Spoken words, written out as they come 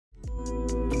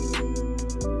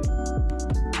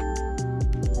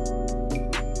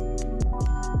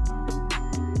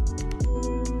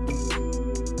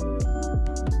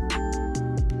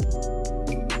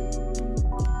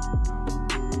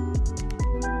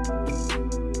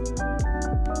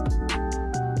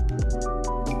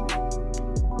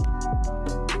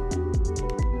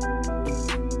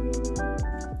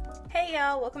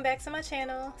welcome back to my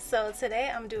channel. So today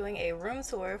I'm doing a room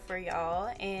tour for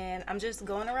y'all, and I'm just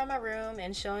going around my room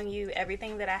and showing you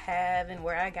everything that I have and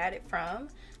where I got it from.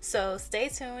 So stay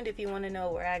tuned if you want to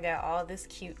know where I got all this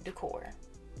cute decor.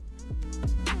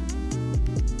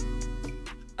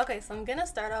 Okay, so I'm gonna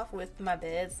start off with my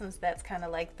bed, since that's kind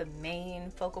of like the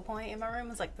main focal point in my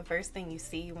room. It's like the first thing you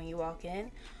see when you walk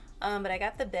in. But I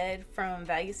got the bed from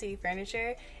Value City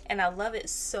Furniture, and I love it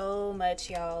so much,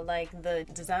 y'all. Like, the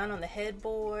design on the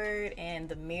headboard and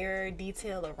the mirror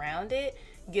detail around it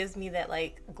gives me that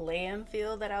like glam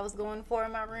feel that I was going for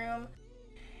in my room.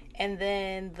 And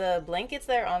then the blankets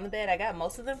that are on the bed, I got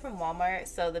most of them from Walmart.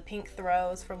 So the pink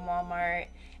throws from Walmart,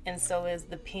 and so is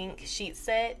the pink sheet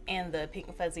set and the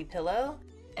pink fuzzy pillow.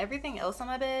 Everything else on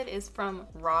my bed is from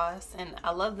Ross, and I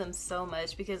love them so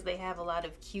much because they have a lot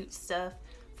of cute stuff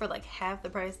for like half the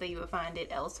price that you would find it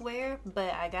elsewhere.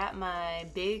 But I got my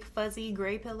big fuzzy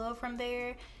gray pillow from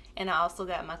there, and I also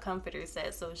got my comforter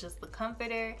set. So it's just the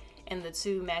comforter and the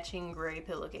two matching gray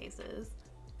pillowcases.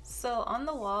 So on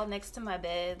the wall next to my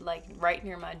bed, like right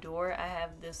near my door, I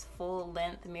have this full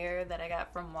length mirror that I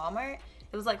got from Walmart.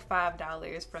 It was like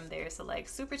 $5 from there, so like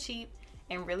super cheap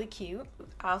and really cute.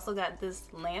 I also got this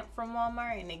lamp from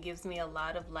Walmart, and it gives me a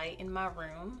lot of light in my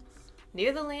room.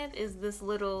 Near the lamp is this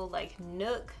little like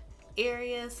nook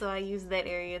area, so I use that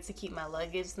area to keep my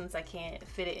luggage since I can't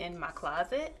fit it in my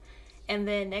closet. And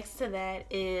then next to that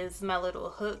is my little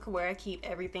hook where I keep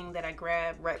everything that I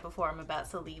grab right before I'm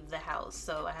about to leave the house.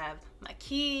 So I have my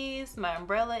keys, my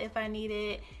umbrella if I need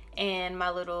it, and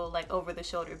my little like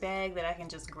over-the-shoulder bag that I can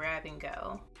just grab and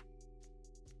go.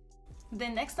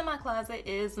 Then next to my closet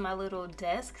is my little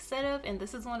desk setup, and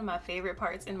this is one of my favorite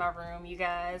parts in my room, you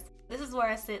guys. This is where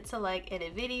I sit to like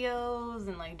edit videos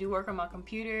and like do work on my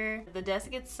computer. The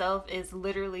desk itself is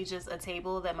literally just a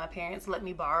table that my parents let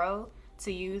me borrow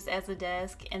to use as a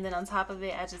desk, and then on top of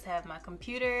it I just have my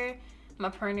computer, my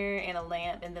printer, and a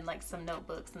lamp, and then like some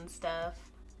notebooks and stuff.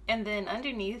 And then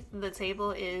underneath the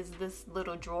table is this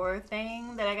little drawer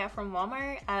thing that I got from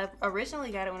Walmart. I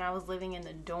originally got it when I was living in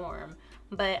the dorm,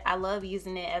 but I love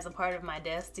using it as a part of my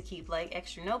desk to keep like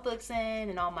extra notebooks in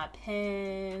and all my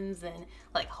pens and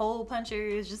like hole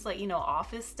punchers, just like, you know,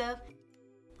 office stuff.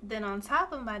 Then on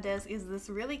top of my desk is this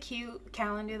really cute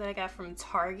calendar that I got from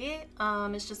Target.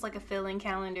 It's just like a fill-in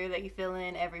calendar that you fill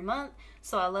in every month.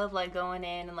 So I love like going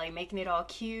in and like making it all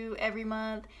cute every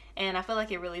month, and I feel like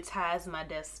it really ties my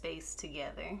desk space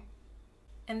together.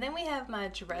 And then we have my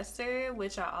dresser,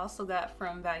 which I also got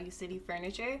from Value City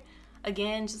Furniture.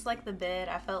 Again, just like the bed,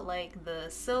 I felt like the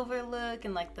silver look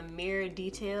and like the mirror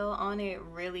detail on it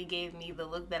really gave me the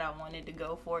look that I wanted to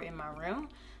go for in my room.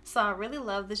 So I really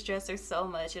love this dresser so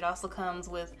much. It also comes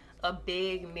with a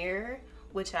big mirror,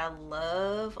 which I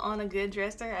love on a good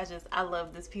dresser. I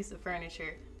love this piece of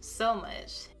furniture so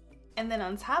much. And then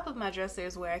on top of my dresser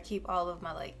is where I keep all of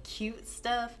my like cute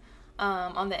stuff.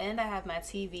 On the end I have my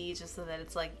TV just so that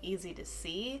it's like easy to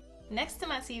see. Next to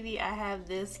my TV I have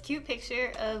this cute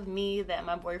picture of me that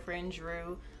my boyfriend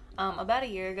drew about a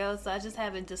year ago, so I just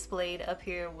have it displayed up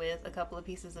here with a couple of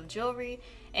pieces of jewelry,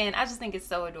 and I just think it's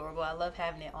so adorable. I love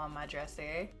having it on my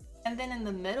dresser. And then in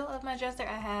the middle of my dresser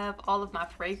I have all of my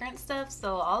fragrance stuff.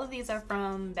 So all of these are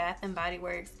from Bath and Body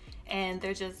Works, and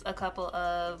they're just a couple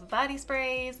of body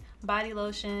sprays, body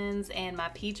lotions, and my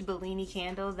peach Bellini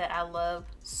candle that I love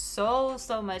so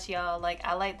much, y'all. Like,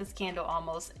 I light this candle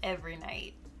almost every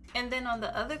night. And then on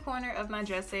the other corner of my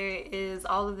dresser is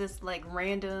all of this like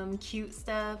random cute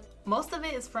stuff. Most of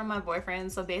it is from my boyfriend,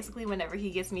 so basically whenever he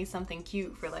gets me something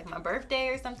cute for like my birthday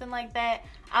or something like that,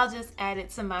 I'll just add it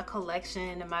to my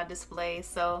collection and my display.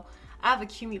 So I've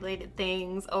accumulated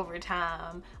things over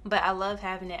time, but I love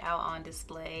having it out on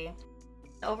display.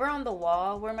 Over on the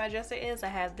wall where my dresser is, I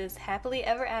have this happily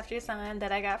ever after sign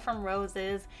that I got from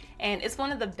Roses, and it's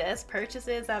one of the best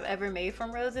purchases I've ever made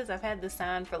from Roses. I've had this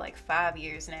sign for like 5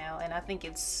 years now, and I think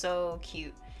it's so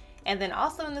cute. And then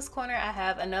also in this corner I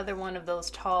have another one of those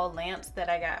tall lamps that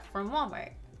I got from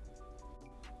Walmart.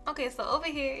 Okay, so over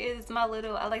here is my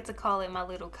little, I like to call it my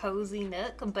little cozy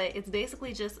nook, but it's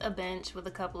basically just a bench with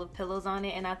a couple of pillows on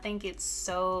it, and I think it's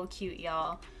so cute,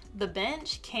 y'all. The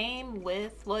bench came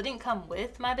with, well, it didn't come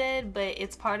with my bed, but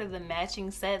it's part of the matching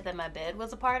set that my bed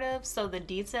was a part of. So the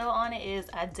detail on it is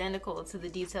identical to the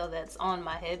detail that's on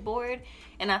my headboard,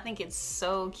 and I think it's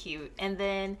so cute. And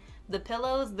then the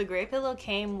pillows, the gray pillow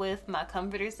came with my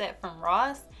comforter set from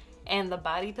Ross, and the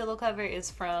body pillow cover is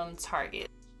from Target.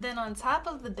 Then on top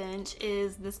of the bench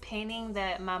is this painting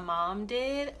that my mom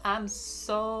did. I'm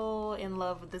so in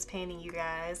love with this painting, you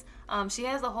guys. She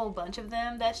has a whole bunch of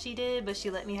them that she did, but she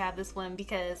let me have this one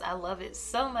because I love it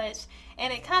so much.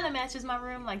 And it kind of matches my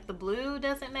room. Like the blue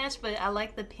doesn't match, but I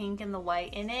like the pink and the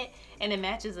white in it. And it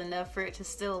matches enough for it to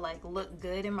still like look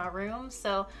good in my room.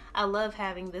 So I love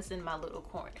having this in my little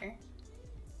corner.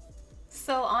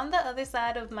 So on the other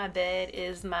side of my bed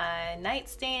is my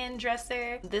nightstand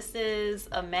dresser. This is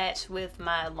a match with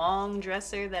my long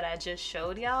dresser that I just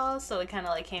showed y'all. So it kind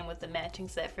of like came with the matching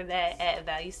set for that at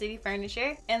Value City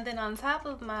Furniture. And then on top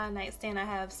of my nightstand, I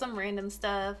have some random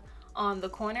stuff. On the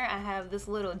corner, I have this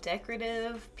little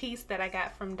decorative piece that I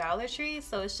got from Dollar Tree.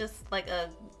 So it's just like a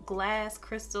glass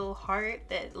crystal heart,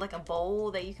 that like a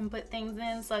bowl that you can put things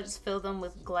in. So I just fill them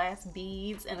with glass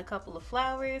beads and a couple of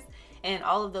flowers. And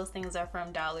all of those things are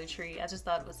from Dollar Tree. I just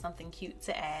thought it was something cute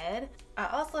to add. I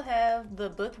also have the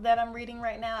book that I'm reading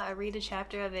right now. I read a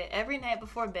chapter of it every night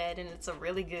before bed, and it's a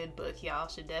really good book. Y'all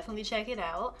should definitely check it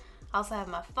out. I also have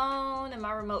my phone and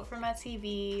my remote for my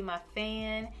TV, my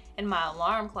fan, and my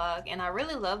alarm clock. And I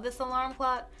really love this alarm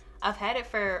clock. I've had it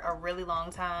for a really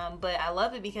long time, but I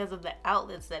love it because of the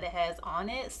outlets that it has on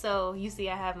it. So you see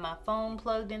I have my phone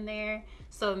plugged in there,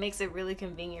 so it makes it really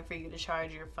convenient for you to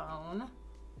charge your phone.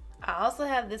 I also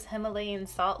have this Himalayan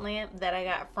salt lamp that I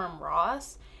got from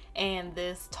Ross and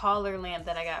this taller lamp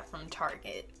that I got from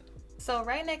Target. So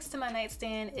right next to my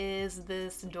nightstand is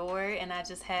this door, and I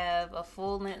just have a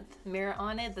full-length mirror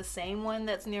on it, the same one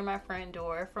that's near my front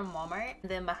door from Walmart.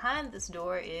 And then behind this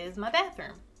door is my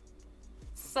bathroom.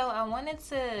 So I wanted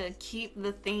to keep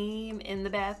the theme in the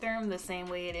bathroom the same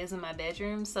way it is in my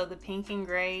bedroom. So the pink and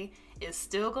gray is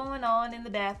still going on in the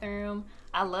bathroom.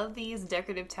 I love these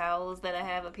decorative towels that I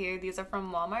have up here. These are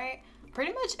from Walmart.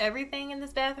 Pretty much everything in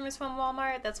this bathroom is from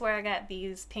Walmart. That's where I got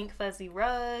these pink fuzzy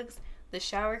rugs. The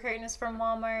shower curtain is from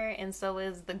Walmart, and so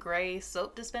is the gray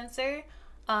soap dispenser.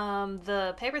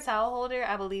 The paper towel holder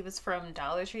I believe is from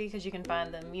Dollar Tree because you can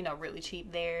find them, you know, really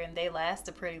cheap there, and they last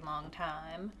a pretty long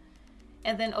time.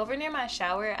 And then over near my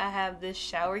shower, I have this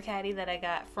shower caddy that I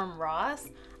got from Ross.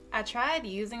 I tried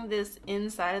using this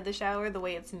inside of the shower the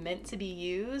way it's meant to be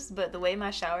used, but the way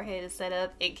my shower head is set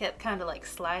up, it kept kind of like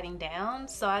sliding down.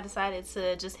 So I decided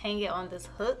to just hang it on this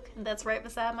hook that's right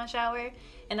beside my shower,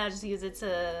 and I just use it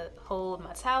to hold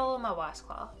my towel and my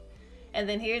washcloth. And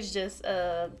then here's just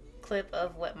a clip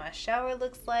of what my shower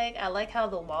looks like. I like how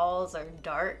the walls are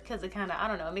dark because it kind of, I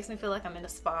don't know, it makes me feel like I'm in a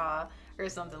spa or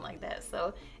something like that.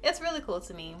 So it's really cool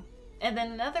to me. And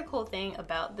then another cool thing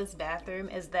about this bathroom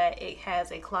is that it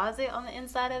has a closet on the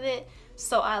inside of it.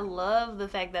 So I love the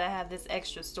fact that I have this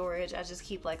extra storage. I just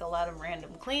keep like a lot of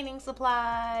random cleaning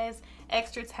supplies,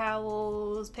 extra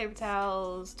towels, paper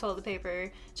towels, toilet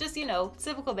paper, just, you know,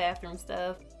 typical bathroom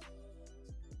stuff.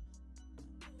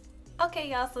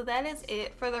 Okay, y'all, so that is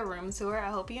it for the room tour.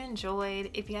 I hope you enjoyed.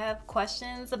 If you have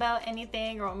questions about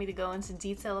anything or want me to go into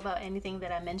detail about anything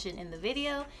that I mentioned in the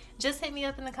video, just hit me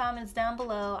up in the comments down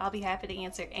below. I'll be happy to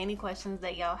answer any questions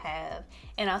that y'all have.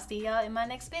 And I'll see y'all in my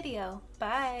next video.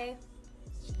 Bye!